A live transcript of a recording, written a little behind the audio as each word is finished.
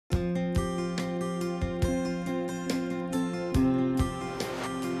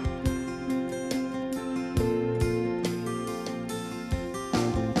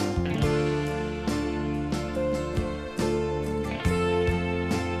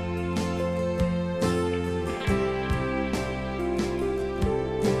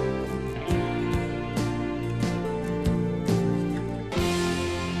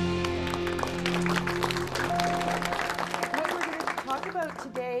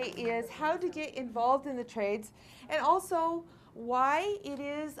today is how to get involved in the trades, and also why it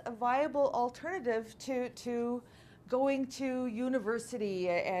is a viable alternative to going to university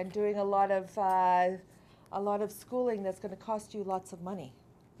and doing a lot of schooling that's going to cost you lots of money.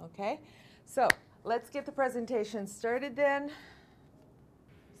 Okay, so let's get the presentation started then.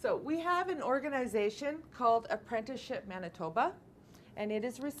 So we have an organization called Apprenticeship Manitoba, and it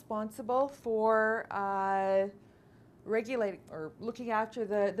is responsible for regulating or looking after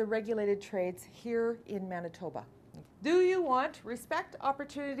the regulated trades here in Manitoba. Do you want respect,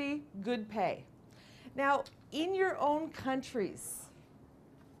 opportunity, good pay? Now, in your own countries,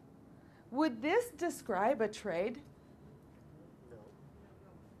 would this describe a trade?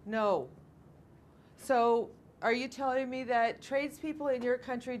 No. So, are you telling me that tradespeople in your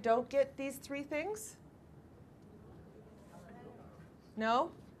country don't get these three things?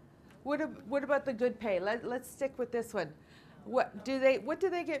 No? What about the good pay? Let's stick with this one. What do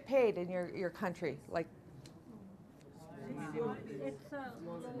they get paid in your country?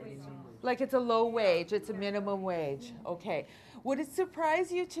 Like it's a low wage, it's a minimum wage. Okay. Would it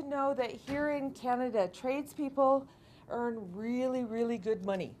surprise you to know that here in Canada, tradespeople earn really, really good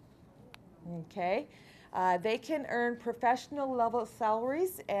money? Okay. They can earn professional level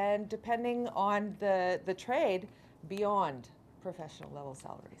salaries, and depending on the trade, beyond professional level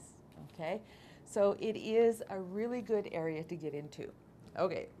salaries. Okay. So it is a really good area to get into.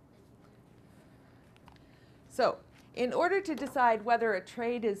 Okay. So in order to decide whether a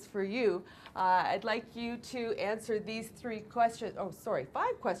trade is for you, I'd like you to answer these 5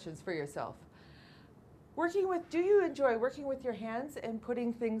 questions for yourself. Do you enjoy working with your hands and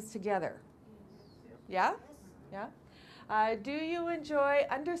putting things together? Yeah? Yeah? Do you enjoy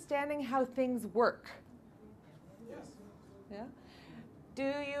understanding how things work? Yes. Yeah? Do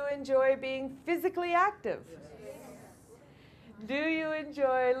you enjoy being physically active? Yes. Do you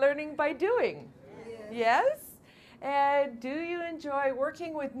enjoy learning by doing? Yes. Yes? And do you enjoy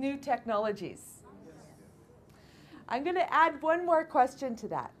working with new technologies? I'm going to add one more question to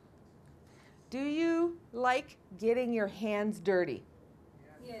that. Do you like getting your hands dirty?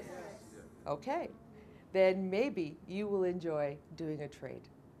 Yes. Okay. Then maybe you will enjoy doing a trade.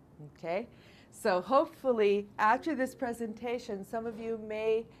 Okay? So hopefully after this presentation, some of you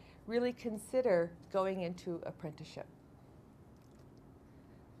may really consider going into apprenticeship.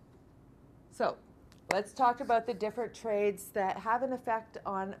 So let's talk about the different trades that have an effect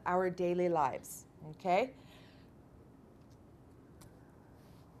on our daily lives. Okay?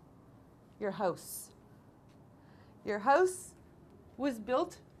 Your house. Your house was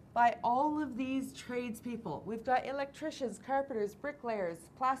built by all of these tradespeople. We've got electricians, carpenters, bricklayers,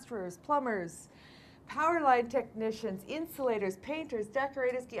 plasterers, plumbers, power line technicians, insulators, painters,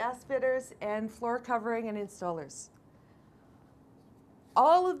 decorators, gas fitters, and floor covering and installers.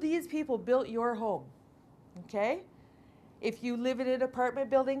 All of these people built your home. Okay? If you live in an apartment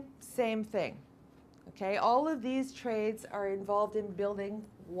building, same thing. Okay? All of these trades are involved in building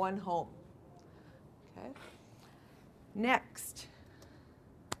one home. Okay? Next,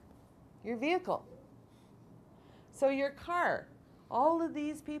 your vehicle. So your car. All of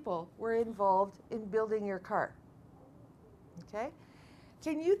these people were involved in building your car. Okay?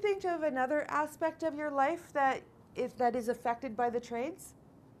 Can you think of another aspect of your life that is affected by the trades?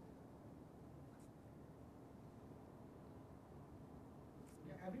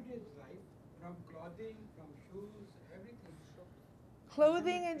 Everyday life, from clothing, from shoes, everything.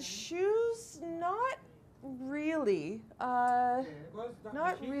 Clothing and shoes? Not really. Not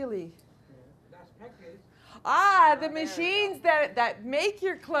really. That's practice. The machines that make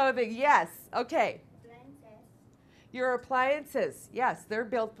your clothing, yes. Okay. Your appliances, yes, they're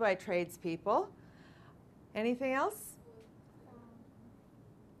built by tradespeople. Anything else?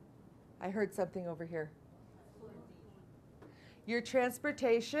 I heard something over here. Your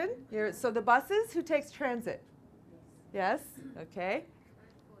transportation, so the buses, who takes transit? Yes, okay.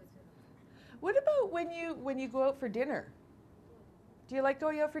 What about when you go out for dinner? Do you like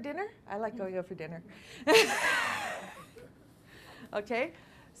going out for dinner? I like going out for dinner. Okay,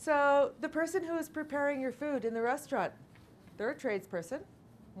 so the person who is preparing your food in the restaurant, they're a tradesperson.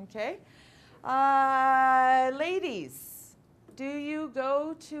 Okay. Ladies, do you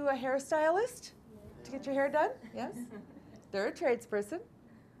go to a hairstylist to get your hair done? Yes? They're a tradesperson.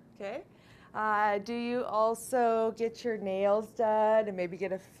 Okay. Do you also get your nails done and maybe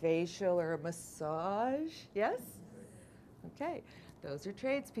get a facial or a massage? Yes? Okay. Those are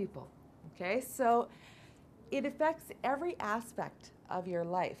tradespeople. Okay. So it affects every aspect of your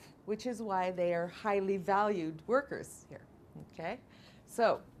life, which is why they are highly valued workers here. Okay.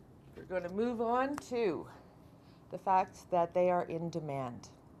 So we're going to move on to the fact that they are in demand.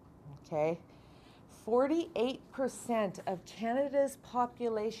 okay? 48% of Canada's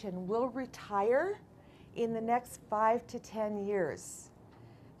population will retire in the next 5 to 10 years.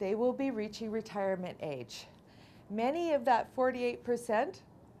 They will be reaching retirement age. Many of that 48%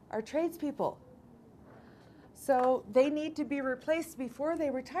 are tradespeople. So they need to be replaced before they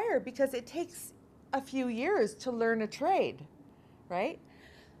retire because it takes a few years to learn a trade, right?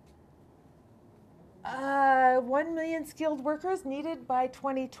 1 million skilled workers needed by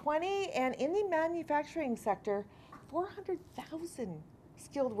 2020, and in the manufacturing sector, 400,000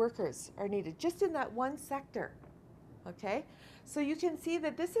 skilled workers are needed just in that one sector, okay? So you can see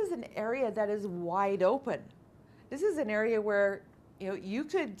that this is an area that is wide open. This is an area where, you know, you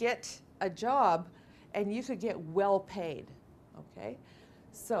could get a job and you could get well paid, okay?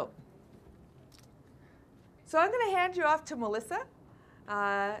 So I'm going to hand you off to Melissa,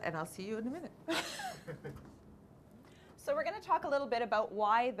 and I'll see you in a minute. So we're going to talk a little bit about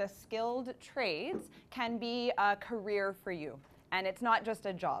why the skilled trades can be a career for you. And it's not just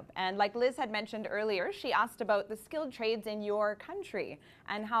a job. And like Liz had mentioned earlier, she asked about the skilled trades in your country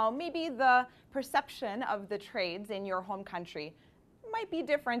and how maybe the perception of the trades in your home country might be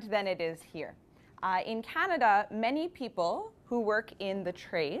different than it is here. In Canada, many people who work in the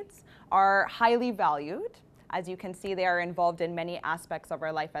trades are highly valued. As you can see, they are involved in many aspects of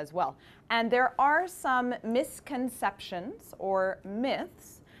our life as well. And there are some misconceptions or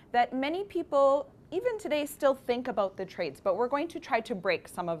myths that many people, even today, still think about the trades. But we're going to try to break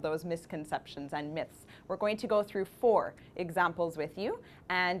some of those misconceptions and myths. We're going to go through 4 examples with you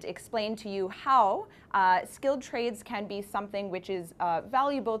and explain to you how skilled trades can be something which is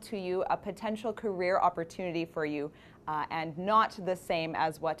valuable to you, a potential career opportunity for you, and not the same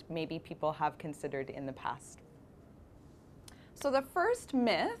as what maybe people have considered in the past. So the first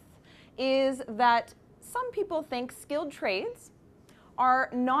myth is that some people think skilled trades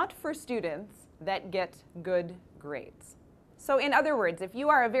are not for students that get good grades. So in other words, if you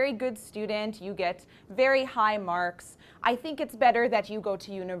are a very good student, you get very high marks, I think it's better that you go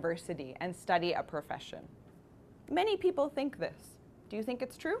to university and study a profession. Many people think this. Do you think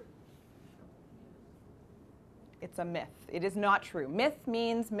it's true? It's a myth. It is not true. Myth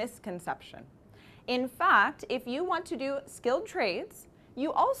means misconception. In fact, if you want to do skilled trades,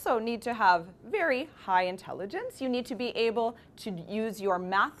 you also need to have very high intelligence. You need to be able to use your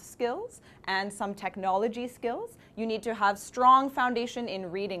math skills and some technology skills. You need to have strong foundation in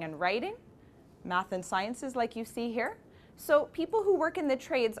reading and writing, math and sciences like you see here. So people who work in the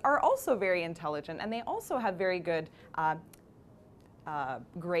trades are also very intelligent, and they also have very good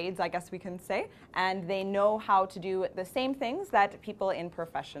grades, I guess we can say, and they know how to do the same things that people in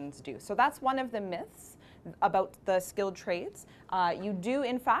professions do. So that's one of the myths about the skilled trades. You do,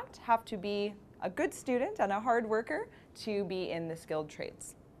 in fact, have to be a good student and a hard worker to be in the skilled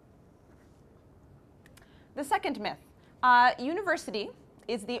trades. The second myth, university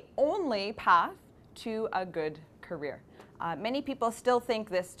is the only path to a good career. Many people still think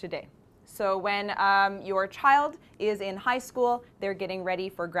this today. So when your child is in high school, they're getting ready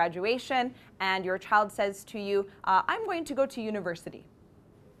for graduation, and your child says to you, I'm going to go to university.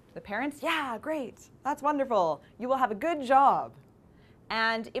 The parents, yeah, great, that's wonderful. You will have a good job.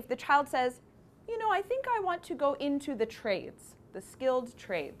 And if the child says, you know, I think I want to go into the trades, the skilled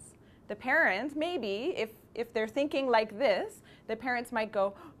trades, the parents, maybe, if they're thinking like this, the parents might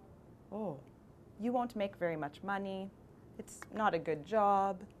go, oh, you won't make very much money. It's not a good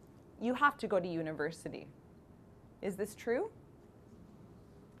job. You have to go to university. Is this true?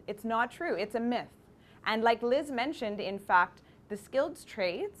 It's not true. It's a myth. And like Liz mentioned, in fact, the skilled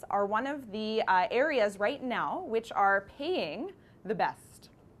trades are one of the areas right now which are paying the best.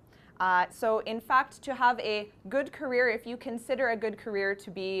 So in fact, to have a good career, if you consider a good career to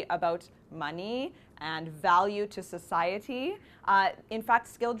be about money and value to society, in fact,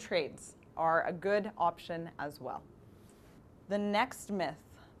 skilled trades are a good option as well. The next myth.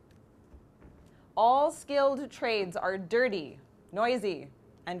 All skilled trades are dirty, noisy,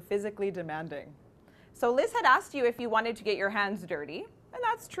 and physically demanding. So Liz had asked you if you wanted to get your hands dirty, and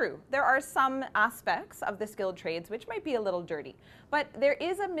that's true. There are some aspects of the skilled trades which might be a little dirty, but there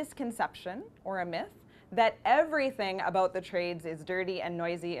is a misconception or a myth that everything about the trades is dirty and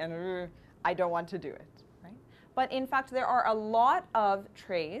noisy and I don't want to do it, right? But in fact, there are a lot of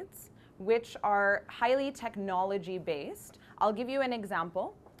trades which are highly technology based. I'll give you an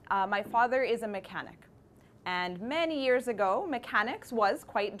example. My father is a mechanic, and many years ago, mechanics was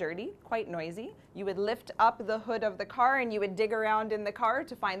quite dirty, quite noisy. You would lift up the hood of the car and you would dig around in the car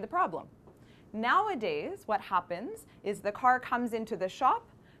to find the problem. Nowadays, what happens is the car comes into the shop,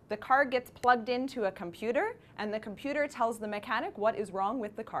 the car gets plugged into a computer, and the computer tells the mechanic what is wrong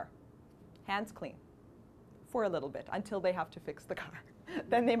with the car. hands clean for a little bit until they have to fix the car.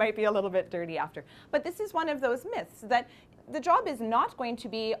 Then they might be a little bit dirty after. But this is one of those myths that the job is not going to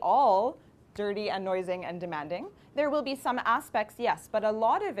be all dirty and noisy and demanding. There will be some aspects, yes, but a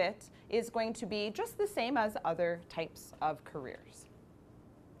lot of it is going to be just the same as other types of careers.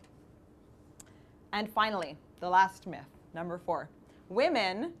 And finally, the last myth, number 4.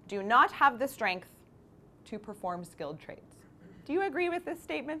 Women do not have the strength to perform skilled trades. Do you agree with this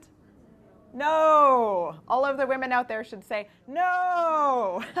statement? No. All of the women out there should say,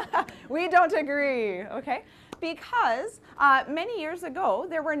 no, we don't agree, okay? Because many years ago,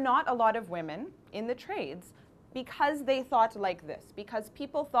 there were not a lot of women in the trades because they thought like this, because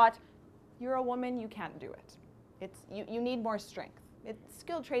people thought, you're a woman, you can't do it. You need more strength.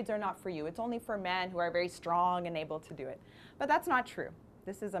 Skilled trades are not for you. It's only for men who are very strong and able to do it. But that's not true.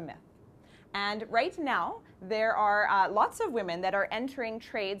 This is a myth. And right now, there are lots of women that are entering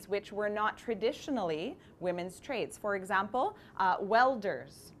trades which were not traditionally women's trades. For example,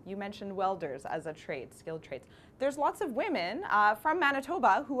 welders. You mentioned welders as a trade, skilled trades. There's lots of women from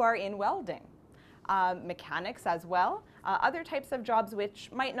Manitoba who are in welding. Mechanics as well. Other types of jobs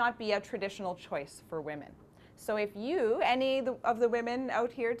which might not be a traditional choice for women. So if you, any of the women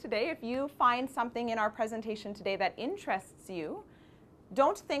out here today, if you find something in our presentation today that interests you,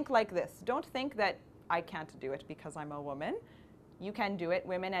 don't think like this. Don't think that I can't do it because I'm a woman. You can do it.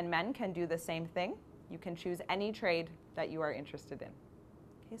 Women and men can do the same thing. You can choose any trade that you are interested in.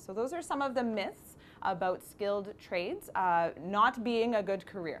 Okay, so those are some of the myths about skilled trades not being a good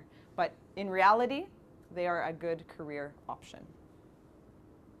career. But in reality, they are a good career option.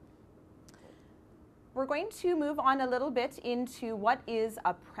 We're going to move on a little bit into what is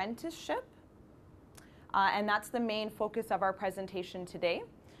apprenticeship. And that's the main focus of our presentation today.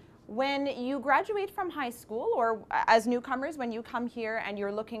 When you graduate from high school, or as newcomers, when you come here and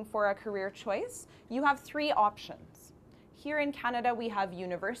you're looking for a career choice, you have 3 options. Here in Canada, we have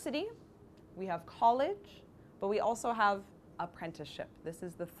university, we have college, but we also have apprenticeship. This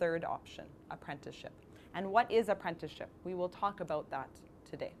is the 3rd option, apprenticeship. And what is apprenticeship? We will talk about that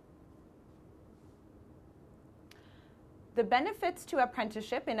today. The benefits to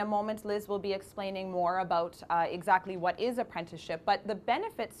apprenticeship, in a moment Liz will be explaining more about exactly what is apprenticeship, but the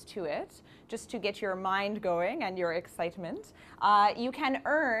benefits to it, just to get your mind going and your excitement, you can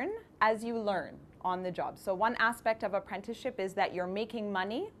earn as you learn on the job. So one aspect of apprenticeship is that you're making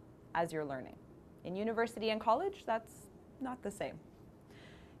money as you're learning. In university and college, that's not the same.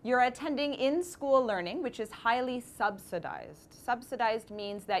 You're attending in-school learning, which is highly subsidized. Subsidized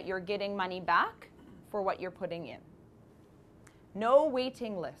means that you're getting money back for what you're putting in. No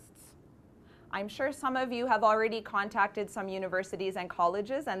waiting lists. I'm sure some of you have already contacted some universities and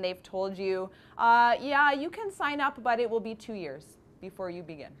colleges and they've told you, yeah, you can sign up, but it will be 2 years before you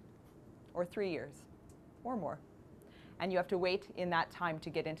begin, or 3 years, or more. And you have to wait in that time to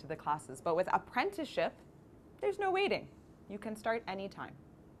get into the classes. But with apprenticeship, there's no waiting. You can start anytime.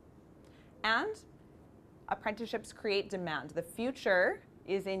 And apprenticeships create demand. The future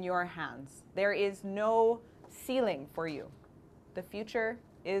is in your hands. There is no ceiling for you. The future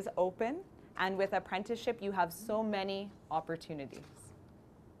is open, and with apprenticeship, you have so many opportunities.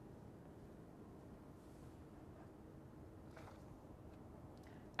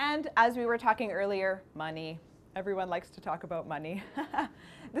 And as we were talking earlier, money. Everyone likes to talk about money.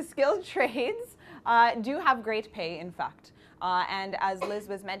 The skilled trades do have great pay, in fact. And as Liz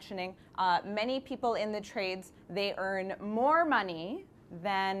was mentioning, many people in the trades, they earn more money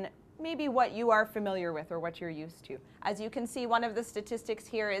than maybe what you are familiar with or what you're used to. As you can see, one of the statistics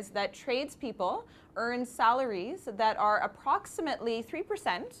here is that tradespeople earn salaries that are approximately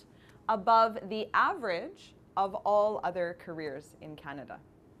 3% above the average of all other careers in Canada.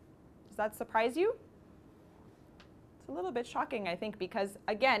 Does that surprise you? It's a little bit shocking, I think, because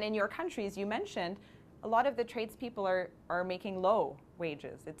again, in your countries you mentioned, a lot of the tradespeople are making low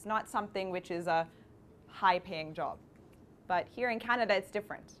wages. It's not something which is a high-paying job. But here in Canada, it's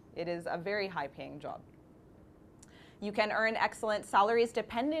different. It is a very high-paying job. You can earn excellent salaries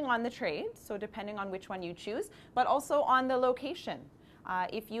depending on the trade, so depending on which one you choose, but also on the location.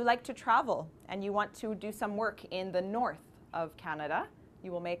 If you like to travel and you want to do some work in the north of Canada,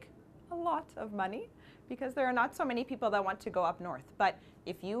 you will make a lot of money because there are not so many people that want to go up north. But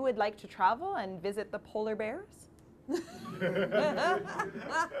if you would like to travel and visit the polar bears, you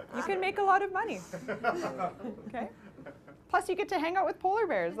can make a lot of money. Okay? Plus, you get to hang out with polar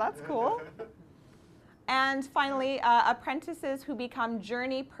bears. That's cool. And finally, apprentices who become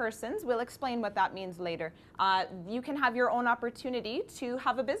journey persons, we'll explain what that means later. You can have your own opportunity to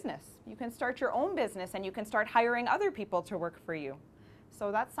have a business. You can start your own business and you can start hiring other people to work for you.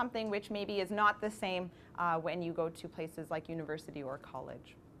 So that's something which maybe is not the same when you go to places like university or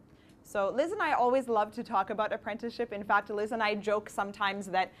college. So Liz and I always love to talk about apprenticeship. In fact, Liz and I joke sometimes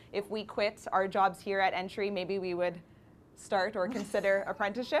that if we quit our jobs here at Entry, maybe we would start or consider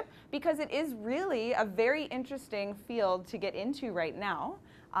apprenticeship, because it is really a very interesting field to get into right now.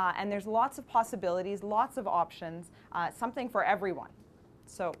 And there's lots of possibilities, lots of options, something for everyone.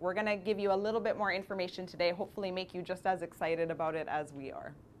 So we're going to give you a little bit more information today, hopefully make you just as excited about it as we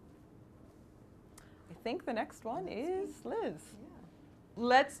are. I think the next one is Liz.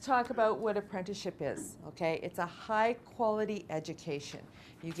 Let's talk about what apprenticeship is, okay? It's a high quality education.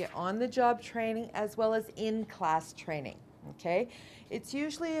 You get on-the-job training as well as in-class training, okay? It's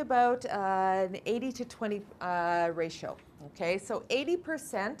usually about an 80 to 20 ratio, okay? So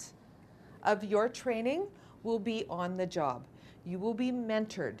 80% of your training will be on the job. You will be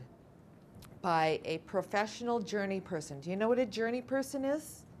mentored by a professional journey person. Do you know what a journey person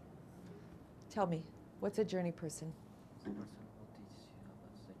is? Tell me, what's a journey person?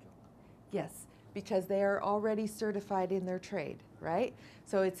 Yes, because they are already certified in their trade, right?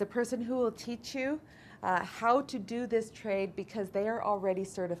 So it's a person who will teach you how to do this trade because they are already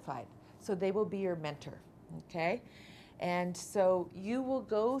certified. So they will be your mentor, okay? And so you will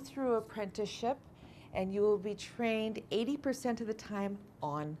go through apprenticeship and you will be trained 80% of the time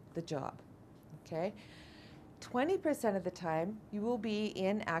on the job, okay? 20% of the time you will be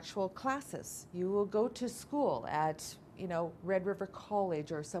in actual classes. You will go to school at Red River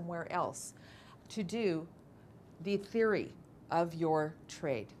College or somewhere else to do the theory of your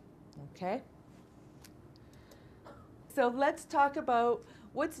trade, okay? So let's talk about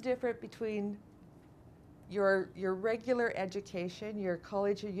what's different between your regular education, your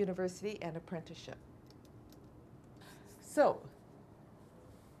college or university, and apprenticeship. So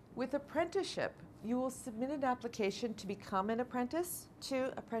with apprenticeship, you will submit an application to become an apprentice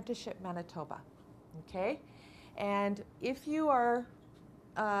to Apprenticeship Manitoba, okay? And if you are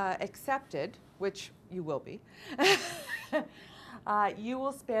accepted, which you will be, you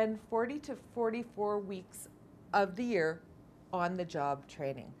will spend 40 to 44 weeks of the year on the job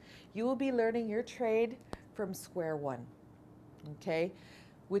training. You will be learning your trade from square one, okay?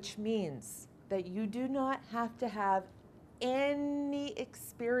 Which means that you do not have to have any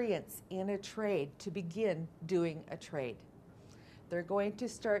experience in a trade to begin doing a trade. They're going to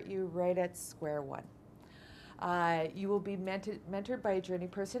start you right at square one. You will be mentored by a journey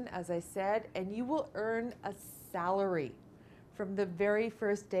person, as I said, and you will earn a salary from the very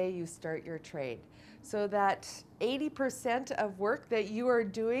first day you start your trade. So that 80% of work that you are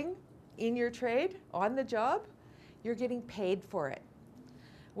doing in your trade, on the job, you're getting paid for it.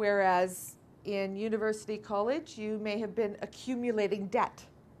 Whereas in university, college, you may have been accumulating debt,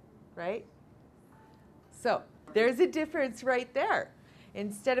 right? So there's a difference right there.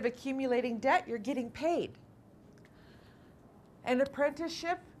 Instead of accumulating debt, you're getting paid. An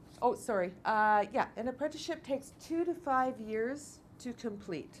apprenticeship, an apprenticeship takes 2 to 5 years to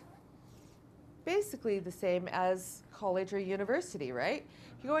complete. Basically the same as college or university, right?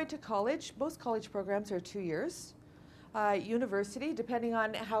 If you're going to college, most college programs are 2 years. University, depending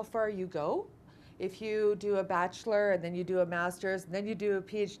on how far you go, if you do a bachelor and then you do a master's and then you do a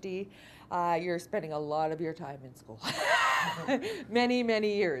PhD, you're spending a lot of your time in school. Many,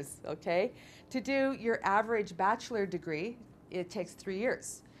 many years, okay? To do your average bachelor degree, it takes 3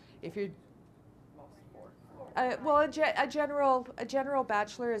 years. If you're a general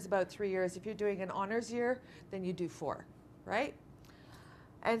bachelor is about 3 years. If you're doing an honors year, then you do 4, right?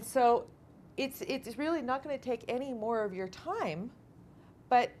 And so it's really not going to take any more of your time,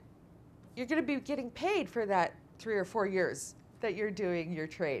 but you're going to be getting paid for that 3 or 4 years that you're doing your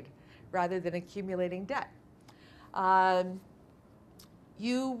trade rather than accumulating debt.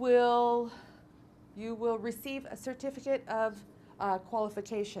 You will receive a certificate of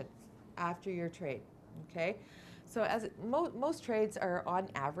qualification after your trade, okay? So most trades are on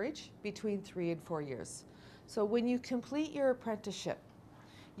average between 3 and 4 years. So when you complete your apprenticeship,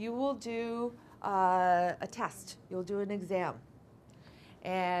 you will do a test, you'll do an exam.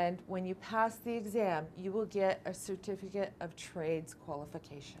 And when you pass the exam, you will get a certificate of trades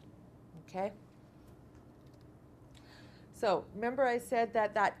qualification, okay? So remember I said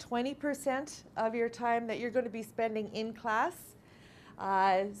that 20% of your time that you're going to be spending in class.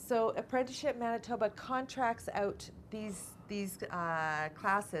 So Apprenticeship Manitoba contracts out these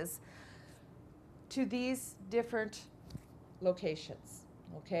classes to these different locations,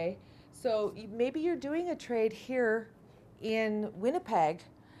 okay? So maybe you're doing a trade here in Winnipeg,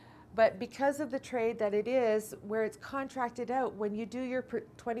 but because of the trade that it is, where it's contracted out, when you do your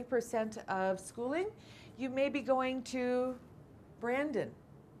 20% of schooling, you may be going to Brandon.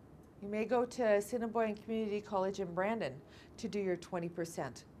 You may go to Assiniboine Community College in Brandon to do your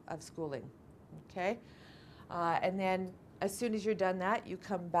 20% of schooling, okay? And then as soon as you're done that, you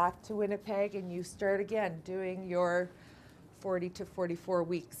come back to Winnipeg and you start again doing your 40 to 44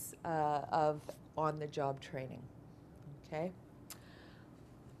 weeks of on-the-job training, okay?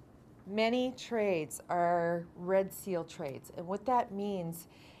 Many trades are red seal trades, and what that means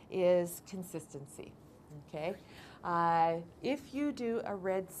is consistency, okay? If you do a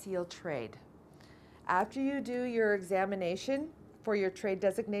red seal trade, after you do your examination for your trade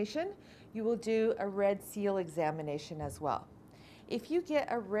designation, you will do a red seal examination as well. If you get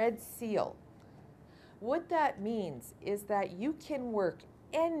a red seal, what that means is that you can work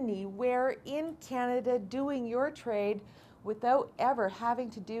anywhere in Canada doing your trade without ever having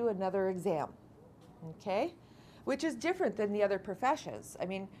to do another exam, okay? Which is different than the other professions. I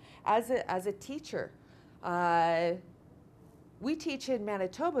mean, as a teacher, we teach in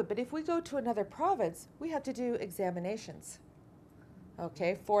Manitoba, but if we go to another province, we have to do examinations,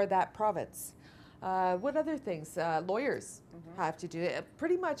 okay, for that province. What other things? Lawyers have to do it.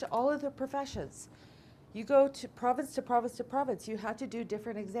 Pretty much all of the professions. You go to province to province to province, you have to do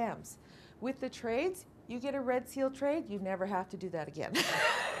different exams. With the trades, you get a red seal trade, you never have to do that again.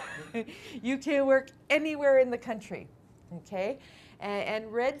 You can work anywhere in the country, okay?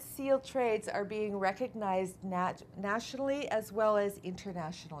 And red seal trades are being recognized nationally as well as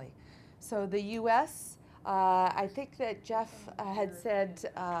internationally. So the U.S., I think that Jeff had said...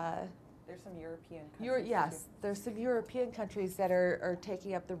 there's some European countries. Yes, there's some European countries that are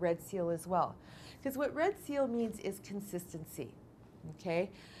taking up the red seal as well. Because what red seal means is consistency, okay?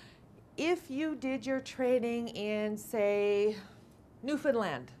 If you did your training in, say,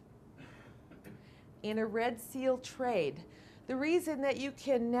 Newfoundland, in a red seal trade, the reason that you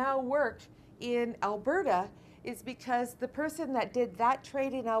can now work in Alberta is because the person that did that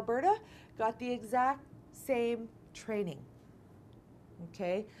trade in Alberta got the exact same training,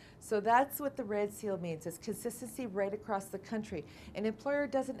 okay? So that's what the red seal means, is consistency right across the country. An employer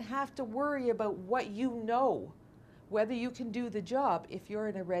doesn't have to worry about what you know, whether you can do the job if you're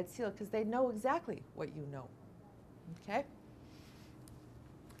in a red seal, because they know exactly what you know, okay?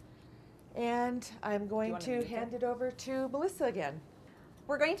 And I'm going to hand it over to Melissa again.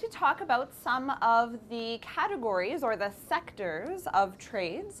 We're going to talk about some of the categories or the sectors of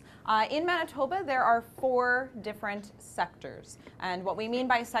trades. In Manitoba, there are 4 different sectors. And what we mean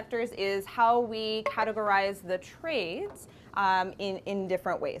by sectors is how we categorize the trades in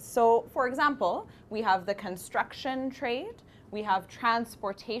different ways. So, for example, we have the construction trade, we have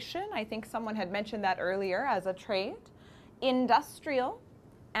transportation, I think someone had mentioned that earlier as a trade, industrial,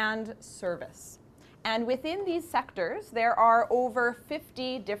 and service. And within these sectors, there are over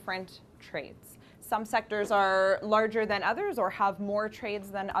 50 different trades. Some sectors are larger than others or have more trades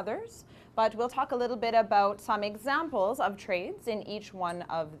than others, but we'll talk a little bit about some examples of trades in each one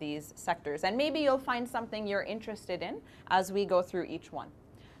of these sectors. And maybe you'll find something you're interested in as we go through each one.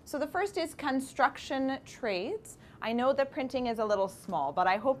 So the first is construction trades. I know the printing is a little small, but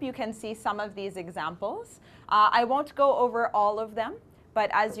I hope you can see some of these examples. I won't go over all of them, but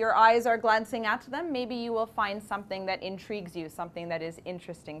as your eyes are glancing at them, maybe you will find something that intrigues you, something that is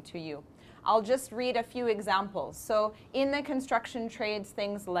interesting to you. I'll just read a few examples. So in the construction trades,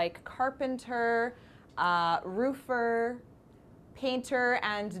 things like carpenter, roofer, painter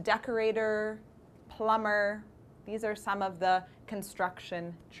and decorator, plumber, these are some of the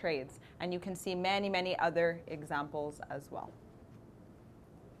construction trades. And you can see many, many other examples as well.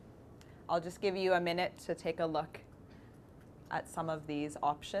 I'll just give you a minute to take a look at some of these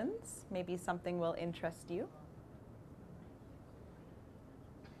options. Maybe something will interest you.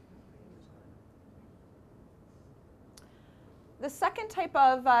 The second type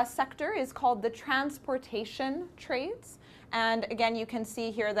of sector is called the transportation trades. And again, you can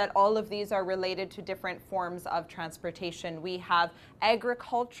see here that all of these are related to different forms of transportation. We have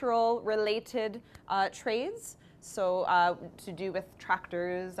agricultural related trades, so to do with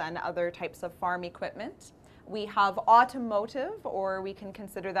tractors and other types of farm equipment. We have automotive, or we can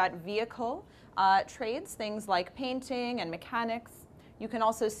consider that vehicle trades, things like painting and mechanics. You can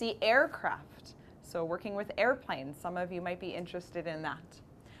also see aircraft, so working with airplanes. Some of you might be interested in that.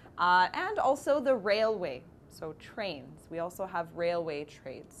 And also the railway, so trains. We also have railway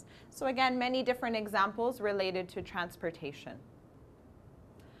trades. So again, many different examples related to transportation.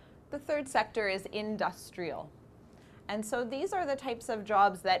 The third sector is industrial. And so these are the types of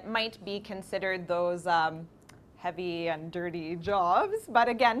jobs that might be considered those heavy and dirty jobs, but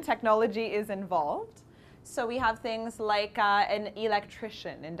again, technology is involved. So we have things like an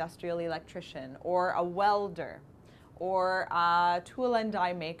electrician, industrial electrician, or a welder, or tool and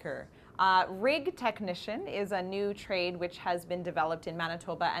die maker. Rig technician is a new trade which has been developed in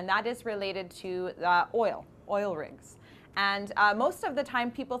Manitoba, and that is related to oil rigs. And most of the time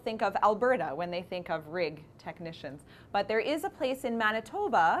people think of Alberta when they think of rig technicians. But there is a place in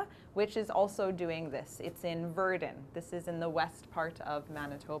Manitoba which is also doing this. It's in Virden. This is in the west part of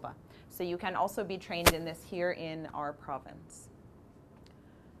Manitoba. So you can also be trained in this here in our province.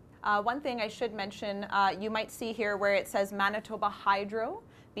 One thing I should mention, you might see here where it says Manitoba Hydro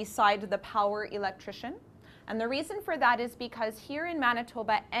beside the power electrician. And the reason for that is because here in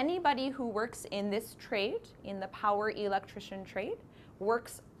Manitoba, anybody who works in this trade, in the power electrician trade,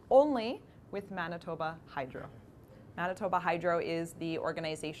 works only with Manitoba Hydro. Manitoba Hydro is the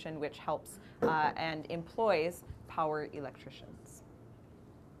organization which helps and employs power electricians.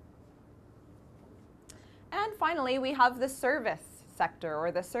 And finally, we have the service sector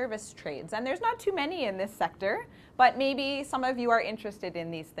or the service trades. And there's not too many in this sector, but maybe some of you are interested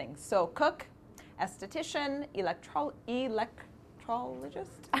in these things. So cook, esthetician, electrologist.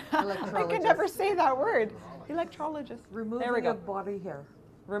 I can never say that word. Electrologist. Removing of body hair.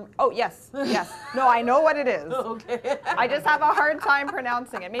 Oh, yes, yes. No, I know what it is. Okay. I just have a hard time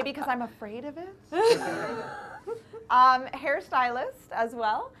pronouncing it. Maybe because I'm afraid of it. Hairstylist as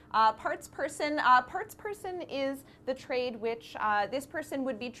well. Parts person. Parts person is the trade which this person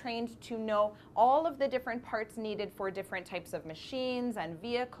would be trained to know all of the different parts needed for different types of machines and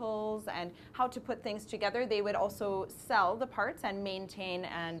vehicles and how to put things together. They would also sell the parts and maintain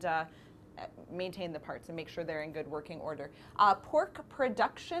the parts and make sure they're in good working order. Pork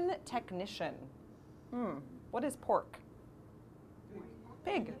production technician. What is pork?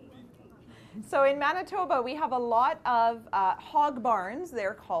 Pig. So in Manitoba, we have a lot of hog barns,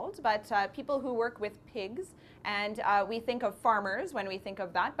 they're called, but people who work with pigs. And we think of farmers when we think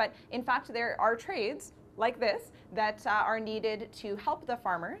of that. But in fact, there are trades like this that are needed to help the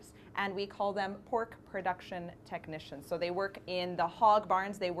farmers. And we call them pork production technicians. So they work in the hog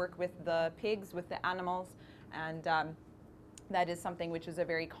barns, they work with the pigs, with the animals, and that is something which is a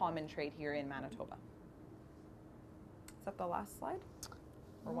very common trade here in Manitoba. Is that the last slide?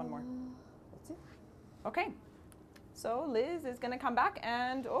 Or one more? That's it. Okay. So Liz is going to come back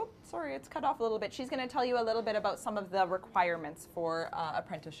and, oh, sorry, it's cut off a little bit. She's going to tell you a little bit about some of the requirements for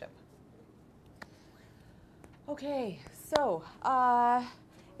apprenticeship. Okay, so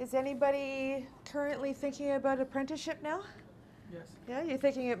is anybody currently thinking about apprenticeship now? Yes. Yeah, you're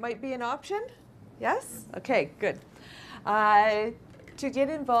thinking it might be an option? Yes? Okay, good. To get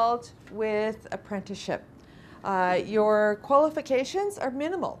involved with apprenticeship, your qualifications are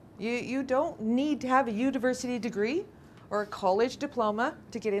minimal. You don't need to have a university degree or a college diploma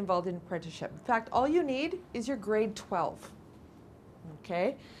to get involved in apprenticeship. In fact, all you need is your grade 12.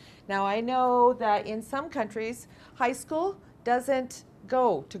 Okay? Now, I know that in some countries, high school doesn't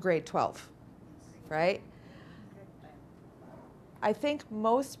go to grade 12, right? I think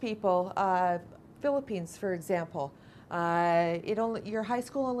most people, Philippines, for example, your high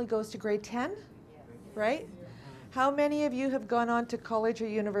school only goes to grade 10, right? How many of you have gone on to college or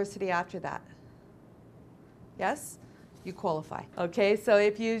university after that? Yes? You qualify. Okay, so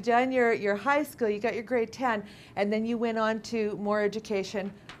if you've done your high school, you got your grade 10, and then you went on to more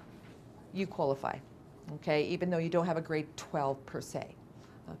education, you qualify. Okay, even though you don't have a grade 12 per se.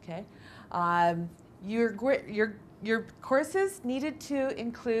 Okay, your courses needed to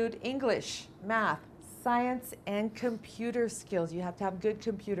include English, math, science, and computer skills. You have to have good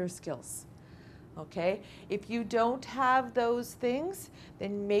computer skills. Okay, if you don't have those things,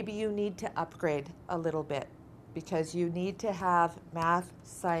 then maybe you need to upgrade a little bit because you need to have math,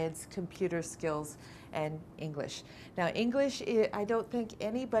 science, computer skills, and English. Now, English, I don't think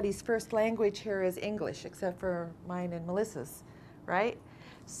anybody's first language here is English except for mine and Melissa's, right?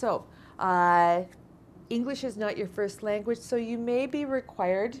 So, English is not your first language, so you may be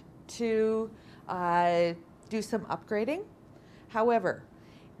required to do some upgrading. However,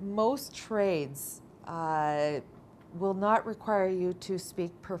 most trades will not require you to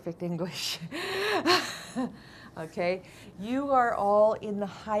speak perfect English. Okay, you are all in the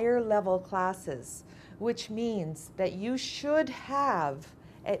higher level classes, which means that you should have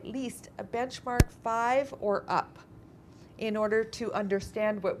at least a benchmark 5 or up in order to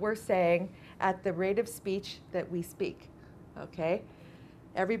understand what we're saying at the rate of speech that we speak. Okay,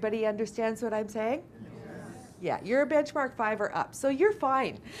 everybody understands what I'm saying? Yeah, you're a benchmark 5 or up, so you're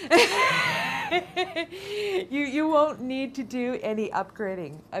fine. You won't need to do any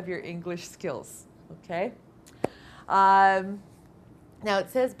upgrading of your English skills, okay? Now it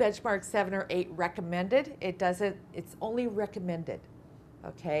says benchmark 7 or 8 recommended. It doesn't, it's only recommended,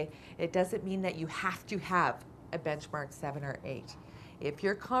 okay? It doesn't mean that you have to have a benchmark 7 or 8. If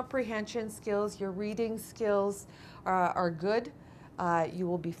your comprehension skills, your reading skills are good, you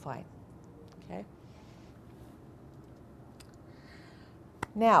will be fine. Okay.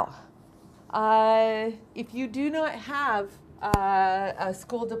 Now, if you do not have a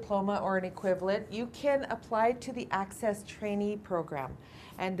school diploma or an equivalent, you can apply to the Access Trainee Program,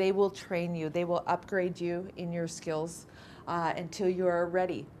 and they will train you. They will upgrade you in your skills until you are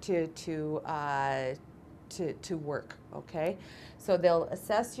ready to work. Okay, so they'll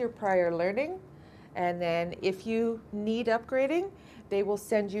assess your prior learning, and then if you need upgrading, they will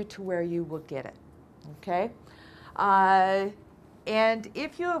send you to where you will get it. Okay. And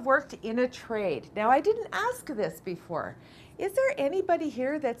if you have worked in a trade, now I didn't ask this before. Is there anybody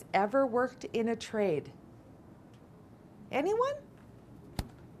here that's ever worked in a trade? Anyone?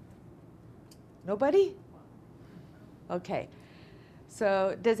 Nobody? Okay.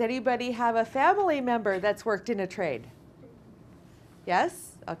 So does anybody have a family member that's worked in a trade?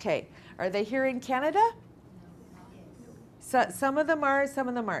 Yes? Okay. Are they here in Canada? So, some of them are, some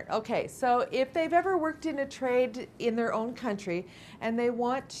of them aren't. Okay, so if they've ever worked in a trade in their own country and they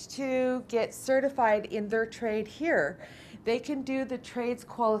want to get certified in their trade here, they can do the trades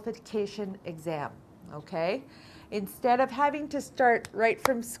qualification exam, okay? Instead of having to start right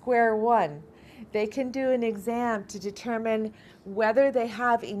from square one, they can do an exam to determine whether they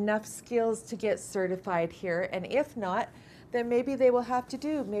have enough skills to get certified here, and if not, then maybe they will have to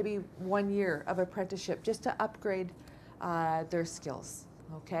do maybe 1 year of apprenticeship just to upgrade their skills,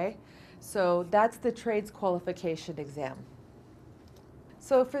 okay? So that's the trades qualification exam.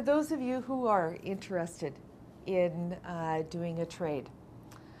 So for those of you who are interested in doing a trade,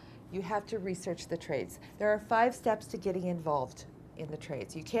 you have to research the trades. There are 5 steps to getting involved in the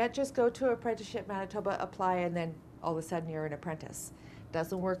trades. You can't just go to Apprenticeship Manitoba, apply, and then all of a sudden you're an apprentice. It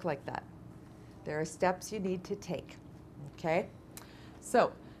doesn't work like that. There are steps you need to take, okay?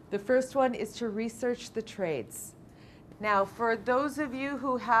 So the first one is to research the trades. Now, for those of you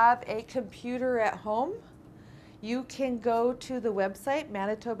who have a computer at home, you can go to the website,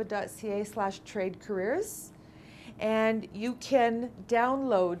 manitoba.ca/tradecareers, and you can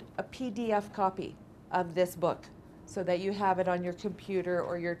download a PDF copy of this book so that you have it on your computer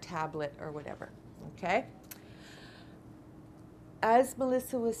or your tablet or whatever, okay? As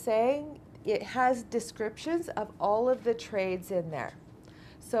Melissa was saying, it has descriptions of all of the trades in there.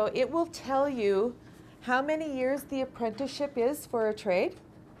 So it will tell you how many years the apprenticeship is for a trade,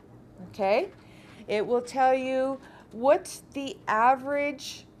 okay? It will tell you what the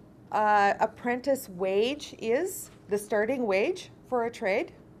average apprentice wage is, the starting wage for a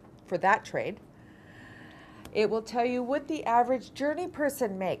trade, for that trade. It will tell you what the average journey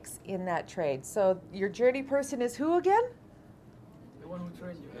person makes in that trade. So your journey person is who again? The one who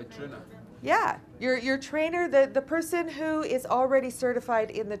trains you. A trainer. Yeah, your trainer, the person who is already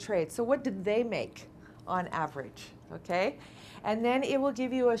certified in the trade. So what did they make on average, okay? And then it will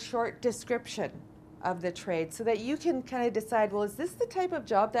give you a short description of the trade so that you can kind of decide, well, is this the type of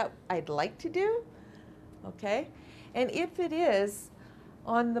job that I'd like to do? Okay? And if it is,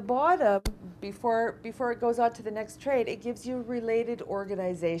 on the bottom, before it goes on to the next trade, it gives you related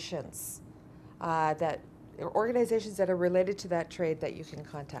organizations organizations that are related to that trade that you can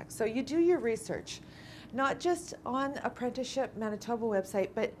contact. So you do your research, not just on Apprenticeship Manitoba website,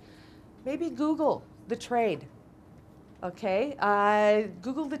 but maybe Google the trade, okay?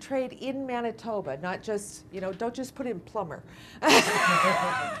 Google the trade in Manitoba, not just, don't just put in plumber.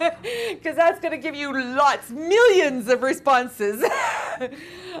 Because that's going to give you millions of responses.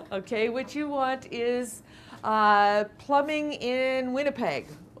 Okay, what you want is plumbing in Winnipeg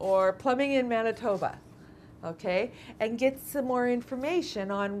or plumbing in Manitoba. Okay, and get some more information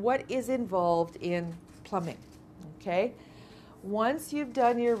on what is involved in plumbing, okay? Once you've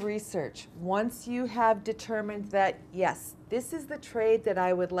done your research, once you have determined that, yes, this is the trade that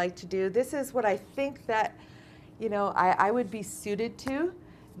I would like to do, this is what I think that, I would be suited to,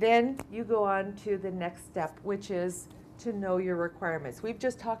 then you go on to the next step, which is to know your requirements. We've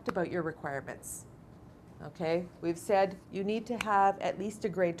just talked about your requirements, okay? We've said you need to have at least a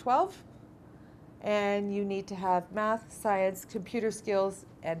grade 12, and you need to have math, science, computer skills,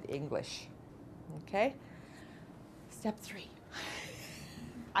 and English. Okay? Step 3.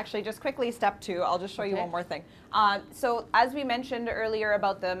 Actually, just quickly, step 2, I'll just show you Okay. one more thing. So as we mentioned earlier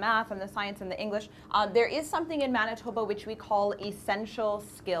about the math and the science and the English, there is something in Manitoba which we call essential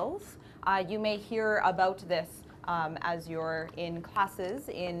skills. You may hear about this as you're in classes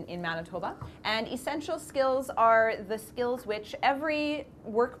in Manitoba. And essential skills are the skills which every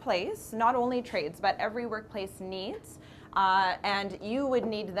workplace, not only trades, but every workplace needs and you would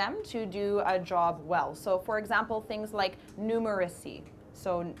need them to do a job well. So for example, things like numeracy,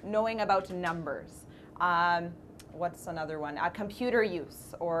 so knowing about numbers. What's another one? Computer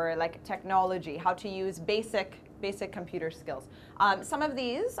use, or like technology, how to use basic computer skills. Some of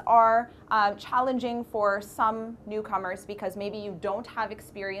these are challenging for some newcomers because maybe you don't have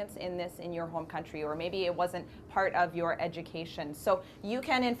experience in this in your home country, or maybe it wasn't part of your education. So you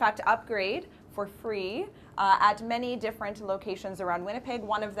can in fact upgrade for free at many different locations around Winnipeg.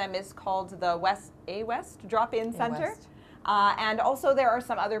 One of them is called the West Drop-In Center. And also there are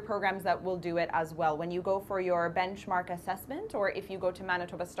some other programs that will do it as well. When you go for your benchmark assessment, or if you go to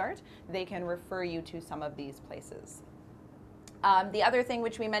Manitoba Start, they can refer you to some of these places. The other thing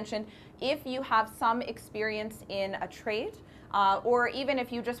which we mentioned, if you have some experience in a trade, or even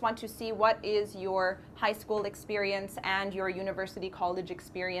if you just want to see what is your high school experience and your university college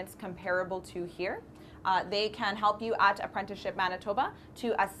experience comparable to here, they can help you at Apprenticeship Manitoba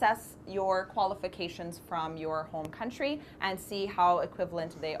to assess your qualifications from your home country and see how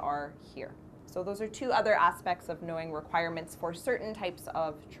equivalent they are here. So those are two other aspects of knowing requirements for certain types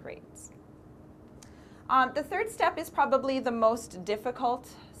of trades. The third step is probably the most difficult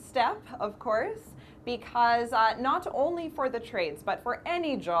step, of course, because not only for the trades, but for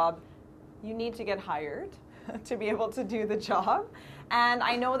any job, you need to get hired to be able to do the job. And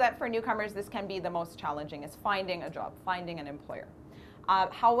I know that for newcomers, this can be the most challenging, is finding a job, finding an employer.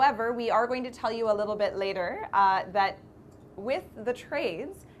 However, we are going to tell you a little bit later that with the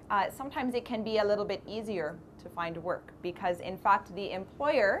trades, sometimes it can be a little bit easier to find work because, in fact, the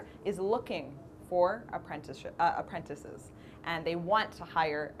employer is looking for apprentices, and they want to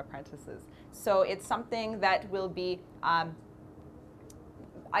hire apprentices. So it's something that will be, I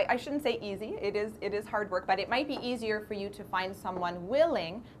shouldn't say easy, it is hard work, but it might be easier for you to find someone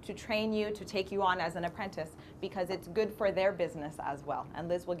willing to train you, to take you on as an apprentice, because it's good for their business as well. And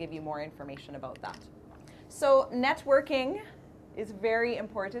Liz will give you more information about that. So networking is very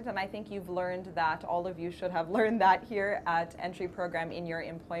important, and I think you've learned that. All of you should have learned that here at Entry Program in your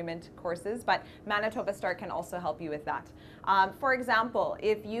employment courses, but Manitoba Start can also help you with that. For example,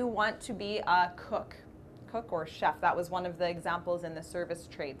 if you want to be a cook or chef, that was one of the examples in the service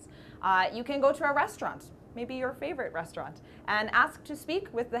trades, you can go to a restaurant, maybe your favorite restaurant, and ask to speak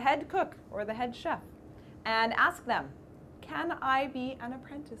with the head cook or the head chef, and ask them, can I be an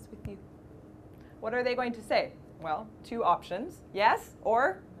apprentice with you? What are they going to say? Well, two options, yes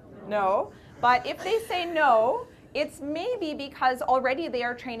or no. But if they say no, it's maybe because already they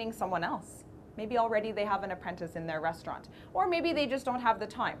are training someone else. Maybe already they have an apprentice in their restaurant. Or maybe they just don't have the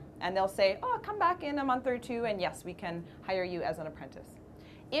time, and they'll say, oh, come back in a month or two, and yes, we can hire you as an apprentice.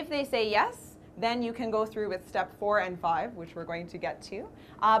 If they say yes, then you can go through with step 4 and 5, which we're going to get to.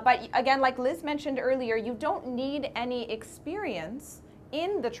 But again, like Liz mentioned earlier, you don't need any experience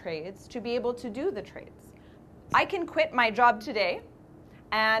in the trades to be able to do the trades. I can quit my job today,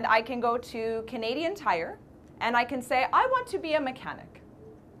 and I can go to Canadian Tire, and I can say, I want to be a mechanic.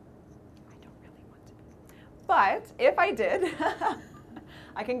 I don't really want to be. But if I did,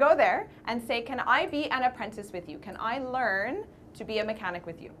 I can go there and say, can I be an apprentice with you? Can I learn to be a mechanic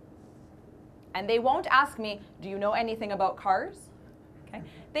with you? And they won't ask me, do you know anything about cars? Okay.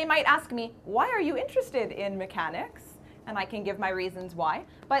 They might ask me, why are you interested in mechanics? And I can give my reasons why.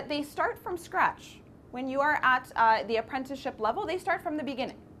 But they start from scratch. When you are at the apprenticeship level, they start from the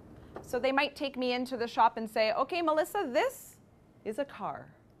beginning. So they might take me into the shop and say, okay, Melissa, this is a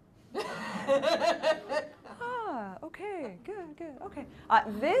car. Ah, okay, good, okay.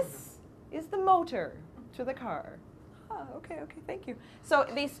 This is the motor to the car. Ah, okay, thank you. So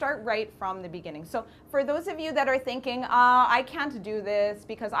they start right from the beginning. So for those of you that are thinking, I can't do this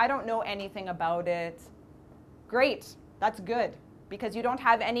because I don't know anything about it, great, that's good, because you don't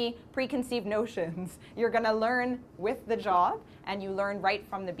have any preconceived notions. You're gonna learn with the job, and you learn right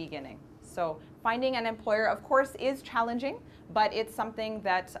from the beginning. So finding an employer, of course, is challenging, but it's something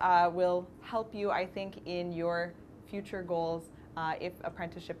that will help you, I think, in your future goals if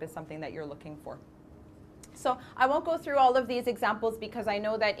apprenticeship is something that you're looking for. So I won't go through all of these examples because I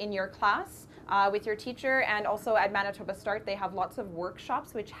know that in your class with your teacher and also at Manitoba Start, they have lots of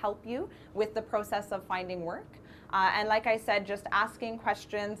workshops which help you with the process of finding work. And like I said, just asking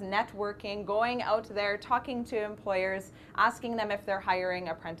questions, networking, going out there, talking to employers, asking them if they're hiring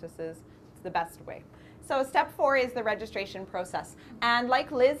apprentices, it's the best way. So step 4 is the registration process. And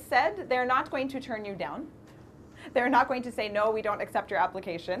like Liz said, they're not going to turn you down. They're not going to say, no, we don't accept your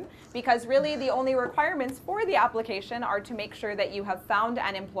application, because really the only requirements for the application are to make sure that you have found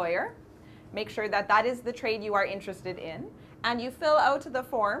an employer, make sure that that is the trade you are interested in, and you fill out the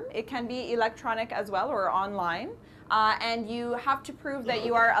form. It can be electronic as well or online, and you have to prove that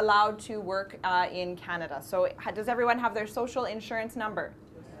you are allowed to work in Canada. So does everyone have their social insurance number?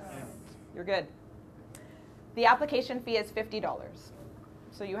 Yes. You're good. The application fee is $50.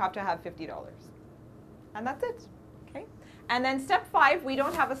 So you have to have $50. And that's it. Okay. And then step 5, we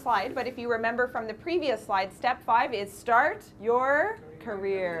don't have a slide, but if you remember from the previous slide, step 5 is start your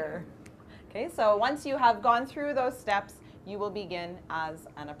career. Okay, so once you have gone through those steps, you will begin as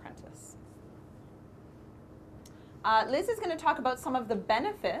an apprentice. Liz is going to talk about some of the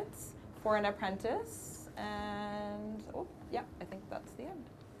benefits for an apprentice. And, oh, yeah, I think that's the end.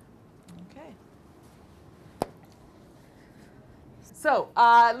 Okay. So,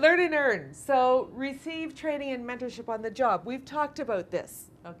 learn and earn. So, receive training and mentorship on the job. We've talked about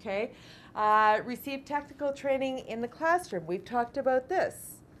this, okay? Receive technical training in the classroom. We've talked about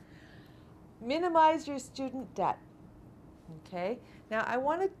this. Minimize your student debt, okay? Now, I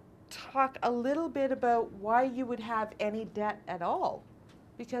want to talk a little bit about why you would have any debt at all.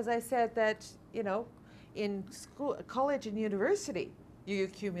 Because I said that, you know, in school, college and university, you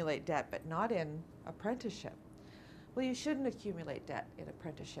accumulate debt, but not in apprenticeship. Well, you shouldn't accumulate debt in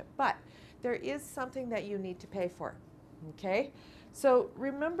apprenticeship, but there is something that you need to pay for, okay? So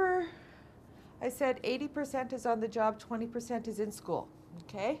remember, I said 80% is on the job, 20% is in school,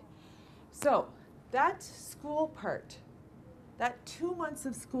 okay? So that school part, that 2 months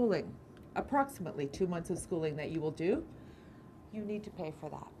of schooling, approximately 2 months of schooling that you will do, you need to pay for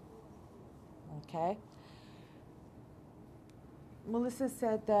that, okay? Melissa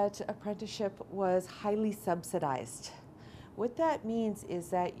said that apprenticeship was highly subsidized. What that means is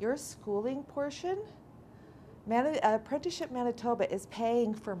that your schooling portion, Apprenticeship Manitoba is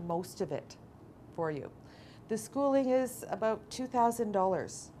paying for most of it for you. The schooling is about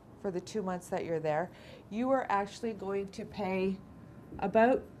 $2,000 for the 2 months that you're there. You are actually going to pay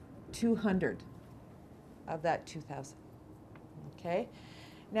about $200 of that $2,000, okay?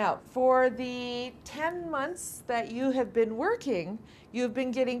 Now, for the 10 months that you have been working, you've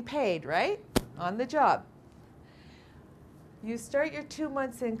been getting paid, right? On the job. You start your 2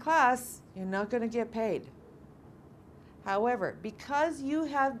 months in class, you're not going to get paid. However, because you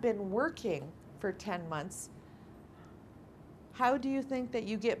have been working for 10 months, how do you think that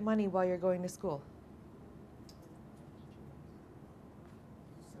you get money while you're going to school?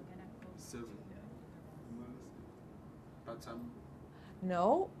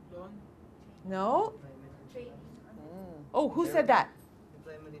 No. Loan. No. Training. Oh, who said that?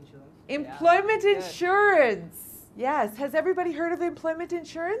 Employment insurance. Employment Good. insurance. Yes. Has everybody heard of employment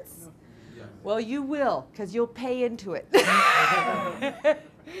insurance? No. Yeah. Well, you will, because you'll pay into it.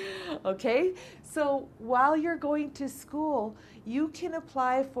 Okay? So while you're going to school, you can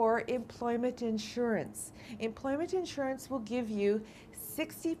apply for employment insurance. Employment insurance will give you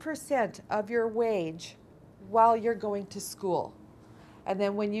 60% of your wage while you're going to school. And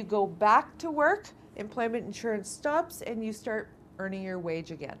then when you go back to work, employment insurance stops and you start earning your wage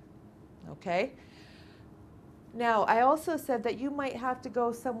again. Okay? Now, I also said that you might have to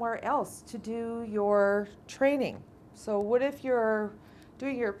go somewhere else to do your training. So what if you're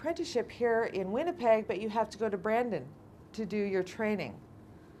doing your apprenticeship here in Winnipeg, but you have to go to Brandon to do your training?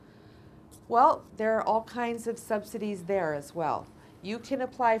 Well, there are all kinds of subsidies there as well. You can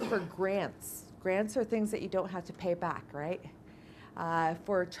apply for grants. Grants are things that you don't have to pay back, right?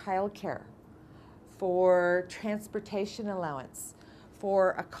 For childcare, for transportation allowance,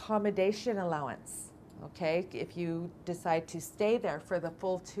 for accommodation allowance, okay? If you decide to stay there for the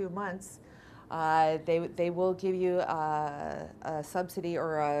full 2 months, they will give you a subsidy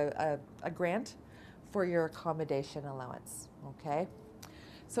or a grant for your accommodation allowance, okay?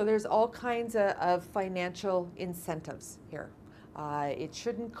 So there's all kinds of financial incentives here. It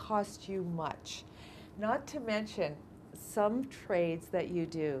shouldn't cost you much. Not to mention some trades that you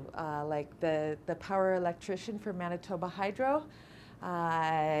do, like the power electrician for Manitoba Hydro,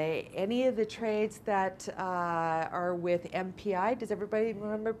 any of the trades that are with MPI. Does everybody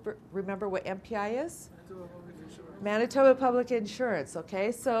remember what MPI is? Manitoba Public Insurance. Manitoba Public Insurance,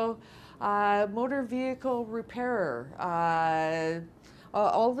 okay? So motor vehicle repairer,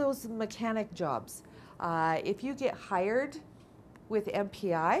 all those mechanic jobs. If you get hired with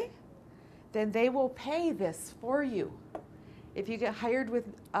MPI, then they will pay this for you. If you get hired with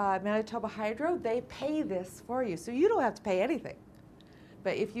Manitoba Hydro, they pay this for you. So you don't have to pay anything.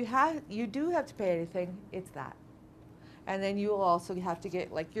 But if you do have to pay anything, it's that. And then you'll also have to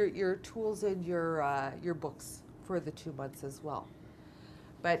get like your tools and your books for the 2 months as well.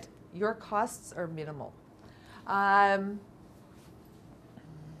 But your costs are minimal.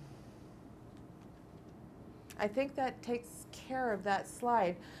 I think that takes care of that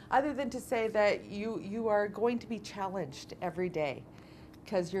slide, other than to say that you are going to be challenged every day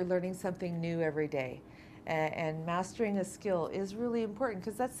because you're learning something new every day. And mastering a skill is really important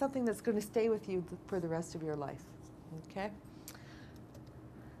because that's something that's going to stay with you for the rest of your life. Okay?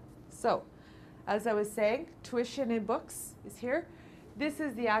 So, as I was saying, tuition and books is here. This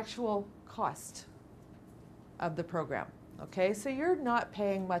is the actual cost of the program. Okay, so you're not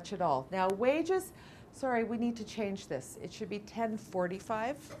paying much at all. Now, wages, sorry, we need to change this. It should be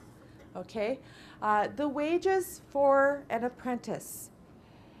 $10.45. Okay, the wages for an apprentice,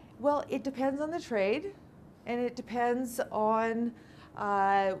 well, it depends on the trade, and it depends on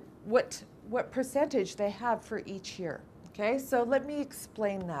what percentage they have for each year. Okay, so let me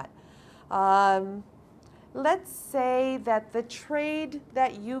explain that. Let's say that the trade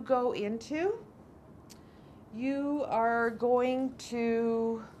that you go into, you are going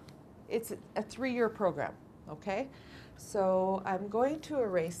to, it's a 3-year program, okay? So I'm going to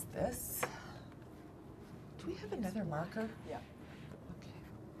erase this. Do we have another marker? Yeah.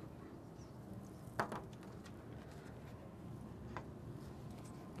 Okay.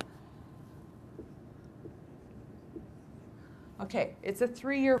 Okay, it's a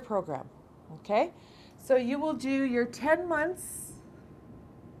 3-year program, okay? So you will do your 10 months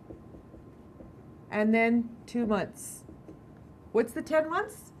and then 2 months. What's the 10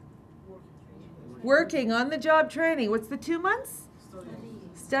 months? Working on the job training. What's the 2 months?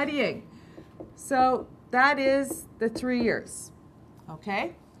 Studying. So that is the 3 years,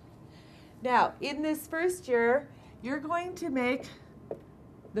 okay? Now, in this first year, you're going to make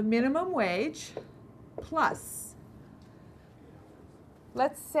the minimum wage plus,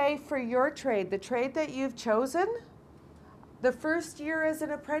 let's say for your trade, the trade that you've chosen, the first year as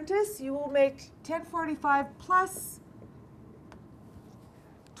an apprentice, you will make $10.45 plus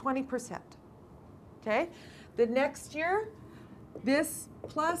 20%. Okay? The next year, this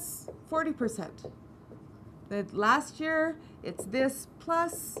plus 40%. The last year, it's this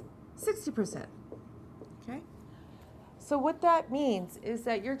plus 60%. Okay? So what that means is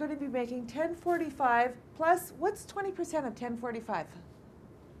that you're going to be making $10.45 plus, what's 20% of $10.45?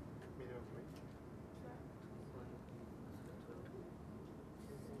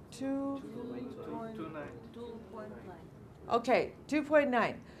 Okay,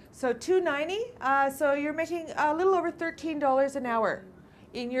 2.9. So $2.90. So you're making a little over $13 an hour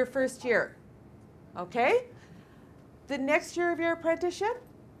in your first year. Okay? The next year of your apprenticeship,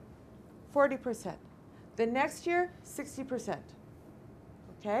 40%. The next year, 60%.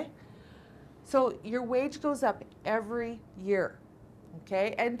 Okay? So your wage goes up every year.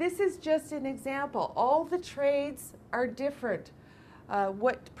 Okay? And this is just an example. All the trades are different.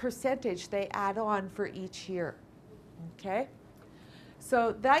 What percentage they add on for each year. Okay?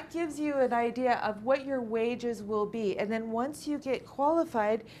 So that gives you an idea of what your wages will be. And then once you get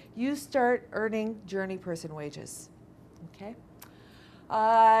qualified, you start earning journey person wages. Okay?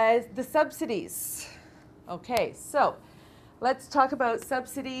 The subsidies. Okay, so let's talk about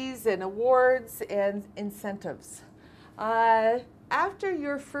subsidies and awards and incentives. After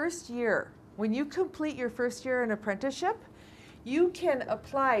your first year, when you complete your first year in apprenticeship, you can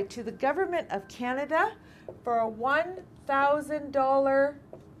apply to the Government of Canada for a $1,000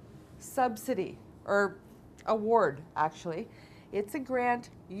 subsidy, or award, actually. It's a grant.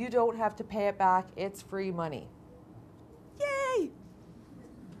 You don't have to pay it back. It's free money. Yay!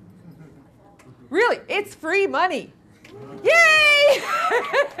 Really, it's free money. Yay!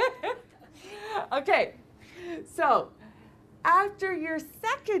 Okay, so after your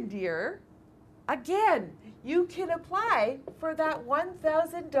second year, again, you can apply for that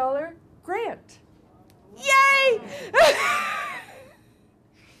 $1,000 grant. Yay!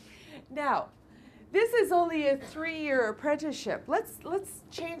 Now, this is only a 3-year apprenticeship. Let's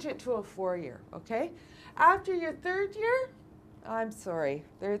change it to a 4-year, okay? After your third year, I'm sorry,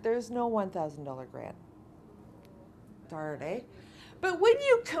 there's no $1,000 grant. Darn, eh? But when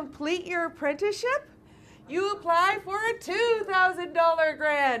you complete your apprenticeship, you apply for a $2,000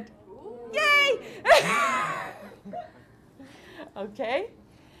 grant. Yay! Okay?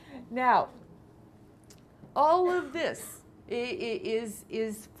 Now, all of this is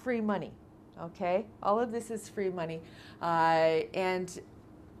free money, okay? All of this is free money. And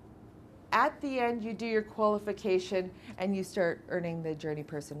at the end, you do your qualification and you start earning the journey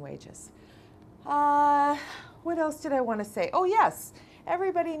person wages. What else did I want to say? Oh, yes.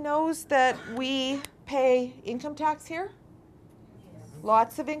 Everybody knows that we pay income tax here?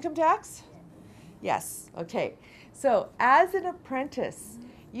 Lots of income tax? Yes. Okay. So as an apprentice,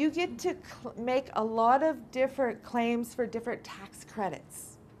 you get to make a lot of different claims for different tax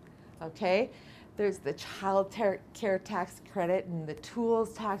credits. Okay? There's the child care tax credit and the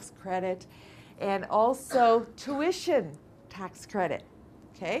tools tax credit, and also tuition tax credit.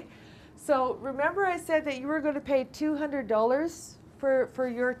 Okay, so remember I said that you were going to pay $200 for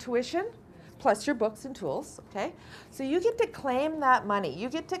your tuition, plus your books and tools. Okay, so you get to claim that money. You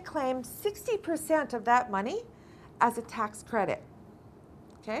get to claim 60% of that money as a tax credit.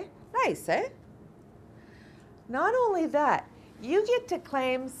 Okay, nice, eh? Not only that, you get to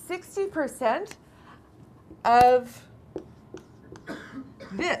claim 60% of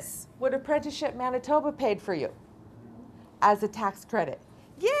this, what Apprenticeship Manitoba paid for you, as a tax credit.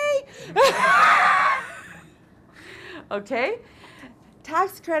 Yay! Okay?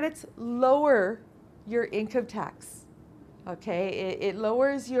 Tax credits lower your income tax. Okay? It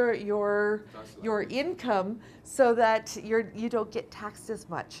lowers your income so that you don't get taxed as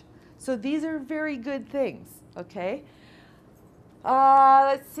much. So these are very good things. Okay?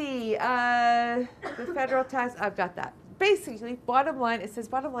 Let's see. The federal tax, I've got that. Basically, bottom line, it says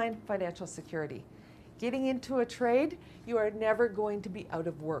bottom line financial security. Getting into a trade, you are never going to be out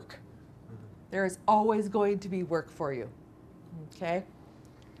of work. There is always going to be work for you. Okay?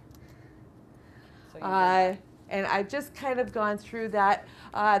 So you did that. And I've just kind of gone through that.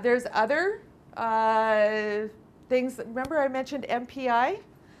 There's other things. Remember I mentioned MPI?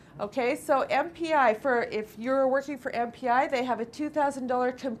 Okay, so MPI, if you're working for MPI, they have a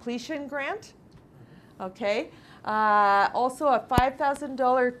 $2,000 completion grant. Okay, also a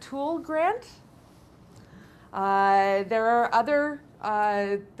 $5,000 tool grant. There are other,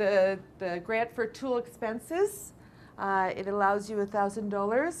 the grant for tool expenses. It allows you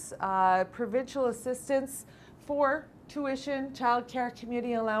 $1,000. Provincial assistance for tuition, childcare,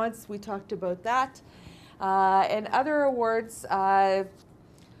 community allowance. We talked about that. And other awards.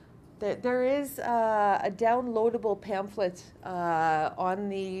 There is a downloadable pamphlet on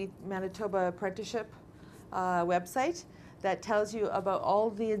the Manitoba Apprenticeship website that tells you about all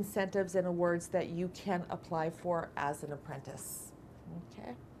the incentives and awards that you can apply for as an apprentice.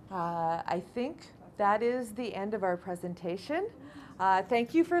 Okay. I think that is the end of our presentation.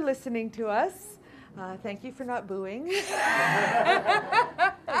 Thank you for listening to us. Thank you for not booing. They wouldn't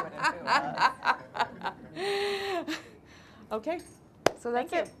do us. Okay, so that's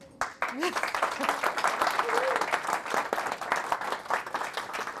Thank it.